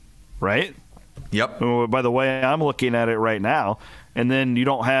 Mm-hmm. Right? Yep. By the way, I'm looking at it right now, and then you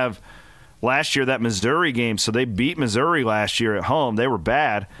don't have last year that Missouri game, so they beat Missouri last year at home. They were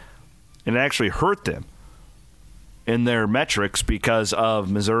bad, and it actually hurt them in their metrics because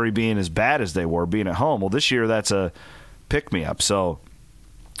of Missouri being as bad as they were, being at home. Well, this year that's a pick-me-up, so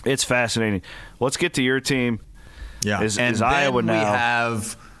it's fascinating. Let's get to your team. Yeah, is then Iowa now. We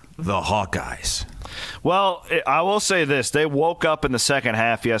have the Hawkeyes. Well, I will say this. They woke up in the second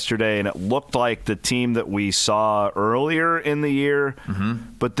half yesterday, and it looked like the team that we saw earlier in the year.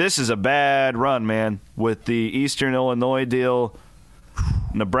 Mm-hmm. But this is a bad run, man, with the Eastern Illinois deal.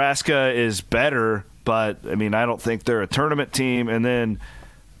 Nebraska is better, but, I mean, I don't think they're a tournament team. And then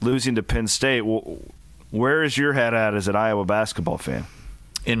losing to Penn State, where is your head at as an Iowa basketball fan?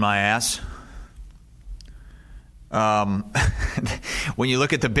 In my ass. When you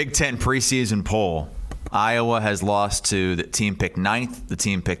look at the Big Ten preseason poll, Iowa has lost to the team picked 9th, the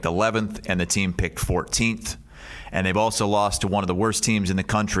team picked 11th, and the team picked 14th. And they've also lost to one of the worst teams in the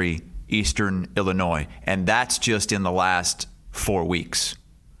country, Eastern Illinois. And that's just in the last 4 weeks.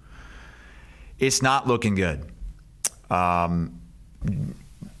 It's not looking good.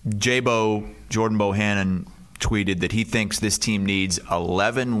 J-Bo, Jordan Bohannon, tweeted that he thinks this team needs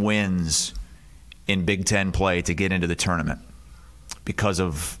 11 wins in Big Ten play to get into the tournament because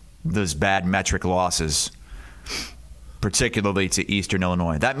of those bad metric losses, particularly to Eastern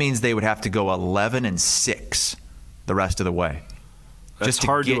Illinois. That means they would have to go 11-6 the rest of the way. That's just to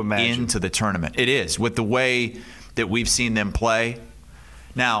hard get to imagine. into the tournament. It is, with the way that we've seen them play.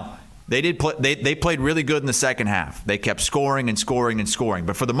 Now, they played really good in the second half. They kept scoring and scoring and scoring.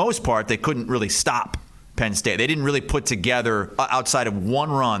 But for the most part, they couldn't really stop Penn State. They didn't really put together, outside of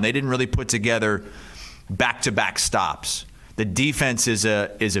one run, they didn't really put together back-to-back stops. The defense is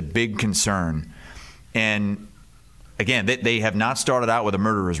a big concern. And, again, they have not started out with a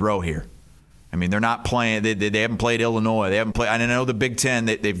murderer's row here. I mean, they're not playing. They haven't played Illinois. They haven't played. I know the Big Ten.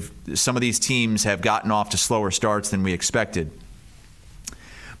 Some of these teams have gotten off to slower starts than we expected.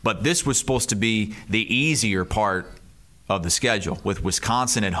 But this was supposed to be the easier part of the schedule, with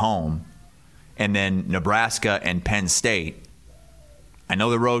Wisconsin at home, and then Nebraska and Penn State. I know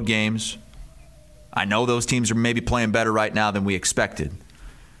the road games. I know those teams are maybe playing better right now than we expected.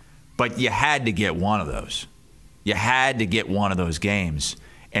 But you had to get one of those. You had to get one of those games.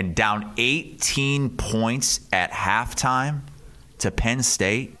 And down 18 points at halftime to Penn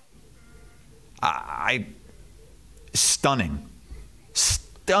State, stunning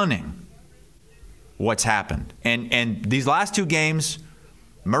what's happened. And these last two games,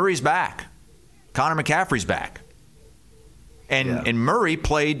 Murray's back. Connor McCaffrey's back. And Murray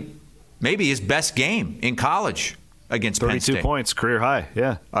played maybe his best game in college against Penn State. 32 points, career high,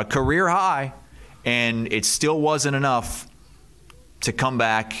 yeah. A career high, and it still wasn't enough to come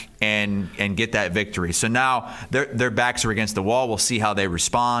back and get that victory. So now their backs are against the wall. We'll see how they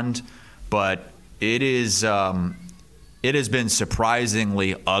respond. But it has been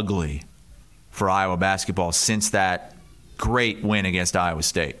surprisingly ugly for Iowa basketball since that great win against Iowa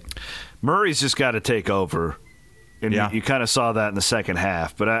State. Murray's just got to take over. And you kind of saw that in the second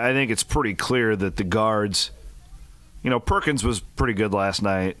half. But I think it's pretty clear that the guards, Perkins was pretty good last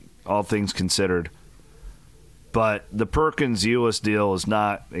night, all things considered. But the Perkins-Ulis deal is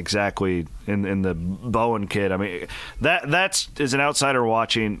not exactly in the Bowen kid. I mean, that's as an outsider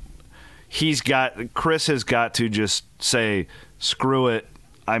watching, Chris has got to just say, screw it,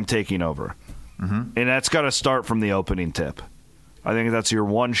 I'm taking over. Mm-hmm. And that's got to start from the opening tip. I think that's your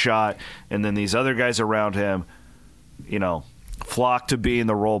one shot, and then these other guys around him, flock to being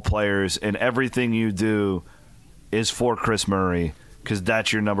the role players, and everything you do is for Chris Murray, because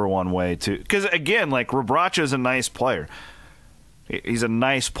that's your number one way to. Because again, Rebraca is a nice player. He's a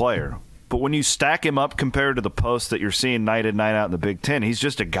nice player, but when you stack him up compared to the posts that you're seeing night in, night out in the Big Ten, he's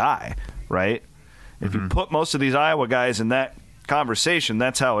just a guy, right? Mm-hmm. If you put most of these Iowa guys in that conversation,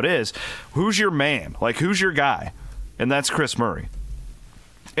 that's how it is. Who's your man? Who's your guy? And that's Chris Murray.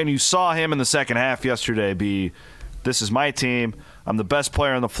 And you saw him in the second half yesterday be, this is my team. I'm the best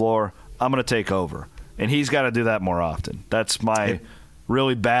player on the floor. I'm going to take over. And he's got to do that more often. That's my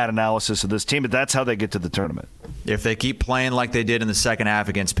really bad analysis of this team, but that's how they get to the tournament. If they keep playing like they did in the second half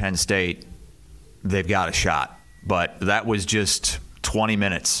against Penn State, they've got a shot. But that was just 20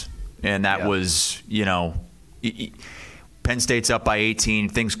 minutes. And that was, Penn State's up by 18.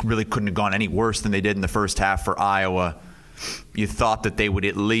 Things really couldn't have gone any worse than they did in the first half for Iowa. You thought that they would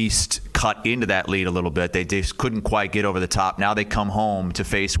at least cut into that lead a little bit. They just couldn't quite get over the top. Now they come home to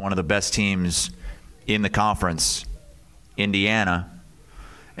face one of the best teams in the conference, Indiana,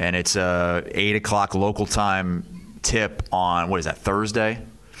 and it's a 8 o'clock local time tip on, what is that, Thursday?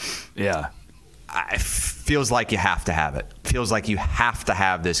 Yeah. It feels like you have to have it. Feels like you have to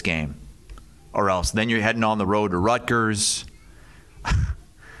have this game, or else then you're heading on the road to Rutgers,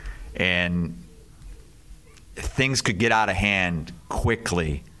 and things could get out of hand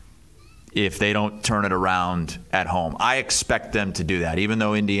quickly if they don't turn it around at home. I expect them to do that, even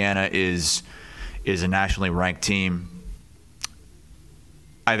though Indiana is a nationally ranked team.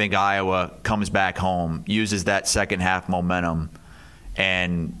 I think Iowa comes back home, uses that second half momentum,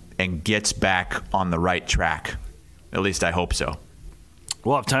 and gets back on the right track. At least I hope so.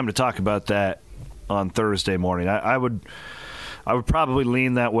 We'll have time to talk about that on Thursday morning. I would probably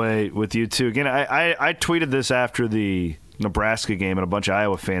lean that way with you too. Again, I tweeted this after the Nebraska game, and a bunch of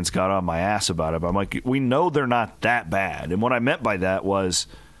Iowa fans got on my ass about it. But I'm like, we know they're not that bad. And what I meant by that was,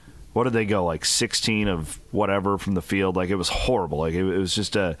 what did they go, 16 of whatever from the field? It was horrible. It was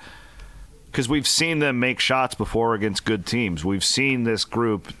just because we've seen them make shots before against good teams. We've seen this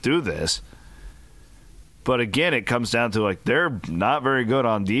group do this. But again, it comes down to they're not very good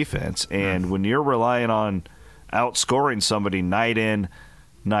on defense. And when you're relying on outscoring somebody night in,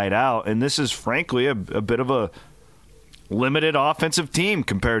 night out, and this is frankly a bit of a limited offensive team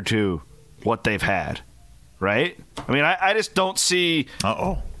compared to what they've had, right? I mean, I just don't see.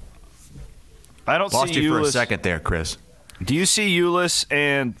 I don't Lost see you for a second there, Chris. Do you see Ulis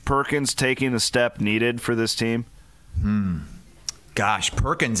and Perkins taking the step needed for this team? Gosh,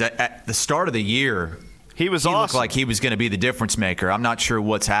 Perkins at the start of the year, he awesome. Looked like he was going to be the difference maker. I'm not sure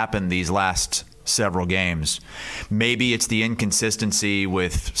what's happened these last several games. Maybe it's the inconsistency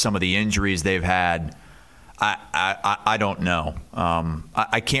with some of the injuries they've had. I don't know.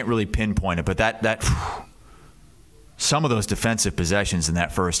 I can't really pinpoint it, but that some of those defensive possessions in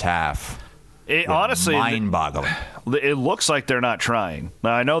that first half, honestly, mind-boggling. It looks like they're not trying.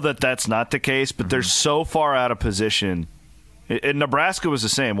 Now, I know that that's not the case, but they're so far out of position. And Nebraska was the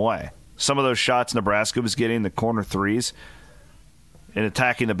same way. Some of those shots Nebraska was getting, the corner threes, and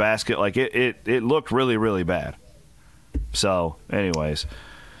attacking the basket, it looked really, really bad. So, anyways,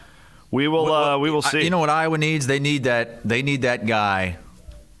 we will see. You know what Iowa needs? They need that guy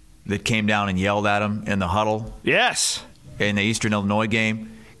that came down and yelled at him in the huddle. Yes. In the Eastern Illinois game.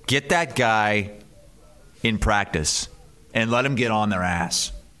 Get that guy in practice and let him get on their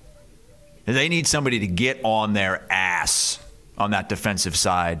ass. They need somebody to get on their ass on that defensive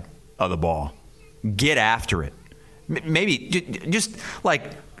side of the ball. Get after it. Maybe just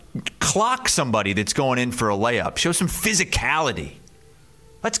clock somebody that's going in for a layup. Show some physicality.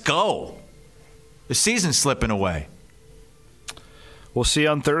 Let's go. The season's slipping away. We'll see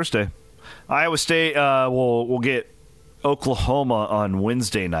on Thursday. Iowa State will get Oklahoma on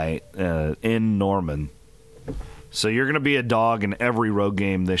Wednesday night in Norman. So you're going to be a dog in every road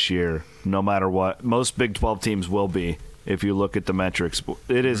game this year, no matter what. Most Big 12 teams will be if you look at the metrics.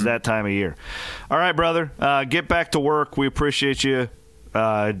 It is that time of year. All right, brother. Get back to work. We appreciate you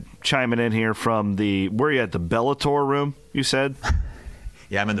chiming in here from where are you at, the Bellator room, you said?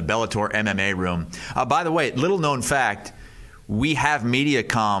 Yeah, I'm in the Bellator MMA room. By the way, little known fact, we have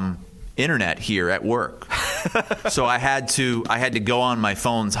Mediacom internet here at work. So I had to go on my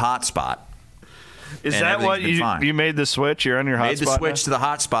phone's hotspot. Is that what you made the switch? You're on your hotspot? Made the switch to the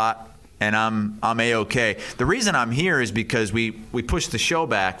hotspot, and I'm A-okay. The reason I'm here is because we pushed the show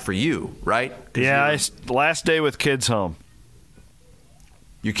back for you, right? Yeah, last day with kids home.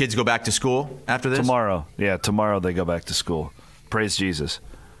 Your kids go back to school after this? Tomorrow. Yeah, tomorrow they go back to school. Praise Jesus.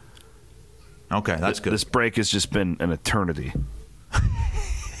 Okay, that's good. This break has just been an eternity.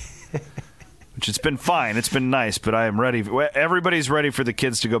 Which it's been fine. It's been nice, but I am ready. Everybody's ready for the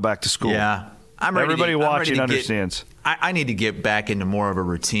kids to go back to school. Yeah. Everybody watching understands. I need to get back into more of a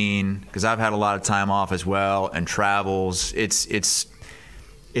routine because I've had a lot of time off as well and travels. It's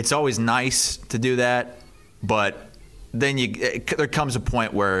always nice to do that, but then there comes a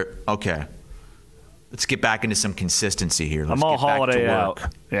point where, okay, let's get back into some consistency here. Let's I'm all get back holiday to out.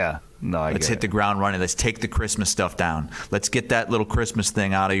 work. Yeah. No, Let's hit the ground running. Let's take the Christmas stuff down. Let's get that little Christmas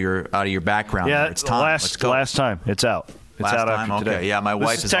thing out of your background. Yeah, it's time. Let's go. Last time. It's out. It's Last out time? after today. Okay. Yeah, my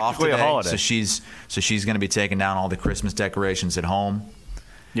wife is off today, a holiday. so she's going to be taking down all the Christmas decorations at home.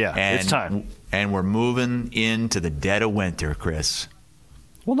 Yeah, it's time. And we're moving into the dead of winter, Chris.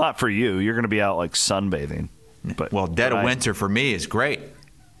 Well, not for you. You're going to be out like sunbathing. Dead of winter for me is great.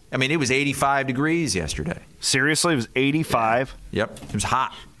 I mean, it was 85 degrees yesterday. Seriously? It was 85? Yep. It was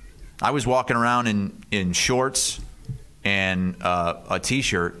hot. I was walking around in shorts and a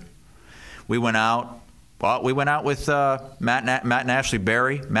T-shirt. We went out. Well, we went out with Matt and Ashley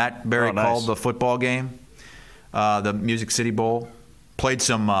Berry. Matt Berry called the football game, the Music City Bowl. Played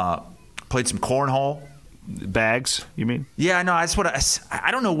some cornhole. Bags, you mean? Yeah, no, that's what I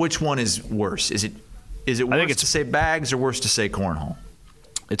don't know which one is worse. Is it worse to say bags or worse to say cornhole?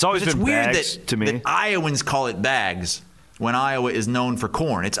 It's always been weird bags to me. That Iowans call it bags when Iowa is known for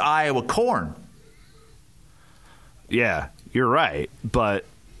corn. It's Iowa corn. Yeah, you're right, but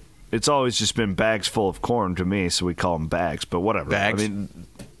it's always just been bags full of corn to me, so we call them bags, but whatever. Bags? I mean,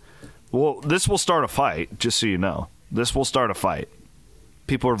 well, this will start a fight, just so you know. This will start a fight.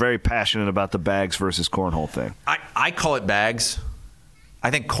 People are very passionate about the bags versus cornhole thing. I call it bags. I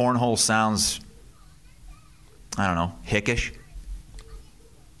think cornhole sounds, I don't know, hickish.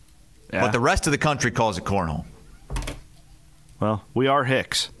 Yeah. But the rest of the country calls it cornhole. Well, we are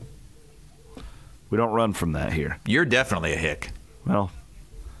hicks. We don't run from that here. You're definitely a hick. Well,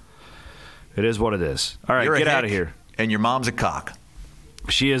 it is what it is. All right, get out of here. And your mom's a cock.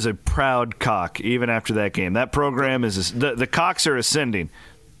 She is a proud cock, even after that game. That program is the cocks are ascending.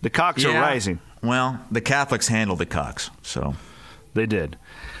 The cocks are rising. Well, the Catholics handled the cocks, so they did.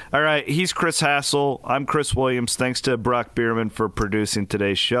 All right, he's Chris Hassel. I'm Chris Williams. Thanks to Brock Bierman for producing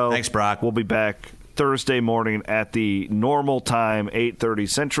today's show. Thanks, Brock. We'll be back Thursday morning at the normal time, 8:30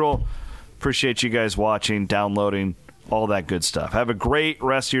 Central. Appreciate you guys watching, downloading, all that good stuff. Have a great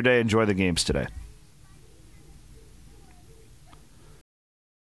rest of your day. Enjoy the games today.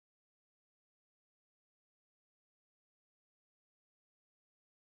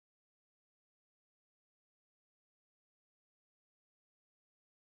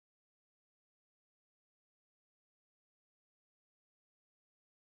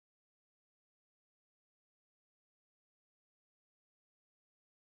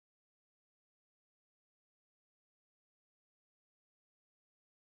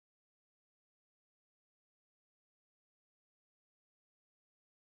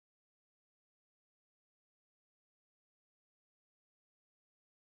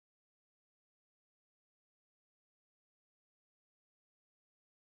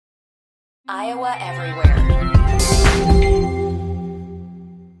 Iowa Everywhere.